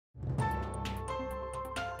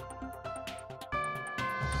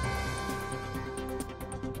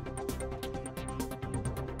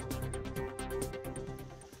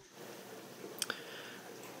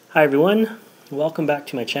Hi everyone, welcome back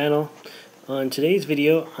to my channel. On today's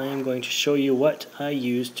video I am going to show you what I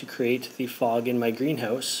use to create the fog in my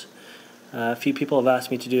greenhouse. A few people have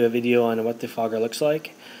asked me to do a video on what the fogger looks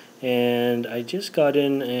like, and I just got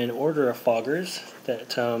in an order of foggers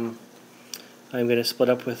that I'm going to split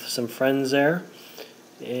up with some friends there,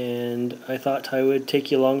 and I thought I would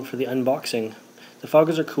take you along for the unboxing. The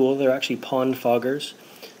foggers are cool. They're actually pond foggers,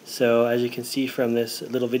 so as you can see from this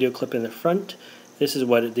little video clip in the front, this is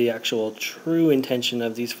what the actual true intention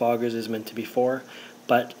of these foggers is meant to be for,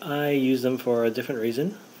 but I use them for a different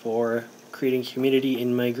reason, for creating humidity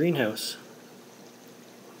in my greenhouse.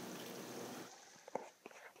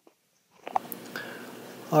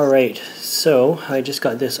 Alright, so I just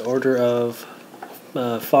got this order of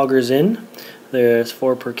foggers in. There's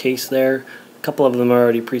 4 per case there. A couple of them are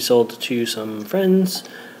already pre-sold to some friends,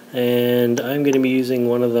 and I'm going to be using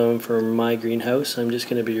one of them for my greenhouse. I'm just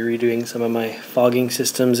going to be redoing some of my fogging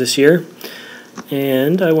systems this year,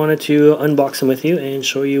 and I wanted to unbox them with you and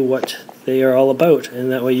show you what they are all about,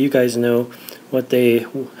 and that way you guys know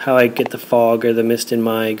how I get the fog or the mist in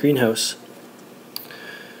my greenhouse.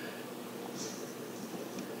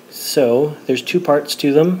 So there's 2 parts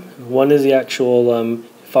to them. One is the actual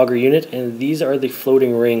fogger unit, and these are the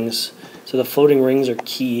floating rings. So the floating rings are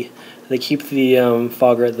key. They keep the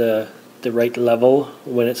fogger at the right level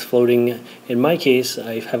when it's floating. In my case,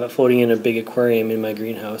 I have it floating in a big aquarium in my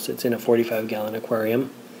greenhouse. It's in a 45-gallon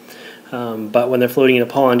aquarium. But when they're floating in a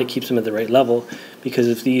pond, it keeps them at the right level, because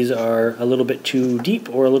if these are a little bit too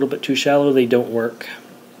deep or a little bit too shallow, they don't work.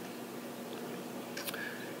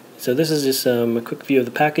 So this is just a quick view of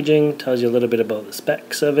the packaging. Tells you a little bit about the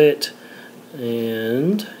specs of it,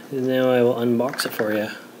 and now I will unbox it for you.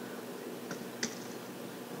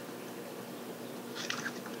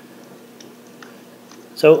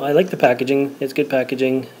 So I like the packaging. It's good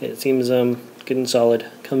packaging. It seems good and solid.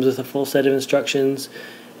 Comes with a full set of instructions.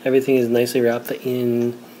 Everything is nicely wrapped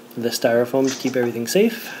in the styrofoam to keep everything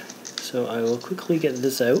safe. So I will quickly get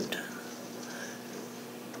this out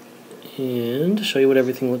and show you what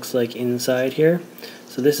everything looks like inside here.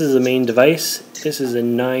 So this is the main device. This is a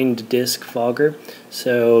 9-disc fogger.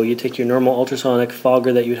 So you take your normal ultrasonic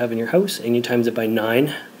fogger that you have in your house and you times it by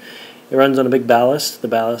 9. It runs on a big ballast. The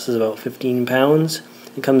ballast is about 15 pounds.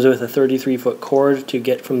 It comes with a 33-foot cord to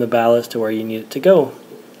get from the ballast to where you need it to go.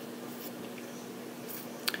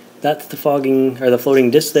 That's the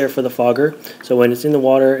floating disc there for the fogger. So when it's in the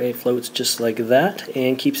water, it floats just like that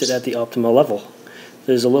and keeps it at the optimal level.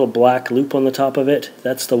 There's a little black loop on the top of it.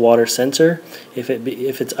 That's the water sensor. If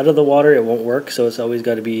it's out of the water, it won't work. So it's always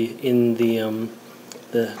got to be in the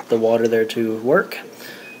water there to work.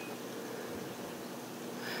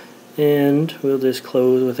 And we'll just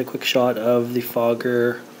close with a quick shot of the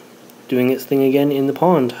fogger doing its thing again in the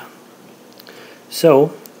pond.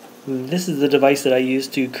 So this is the device that I use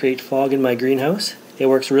to create fog in my greenhouse. It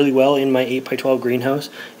works really well in my 8x12 greenhouse.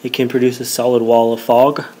 It can produce a solid wall of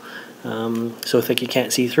fog, so thick you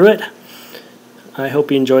can't see through it. I hope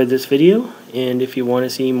you enjoyed this video, and if you want to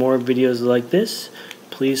see more videos like this,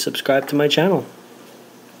 please subscribe to my channel.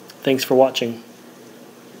 Thanks for watching.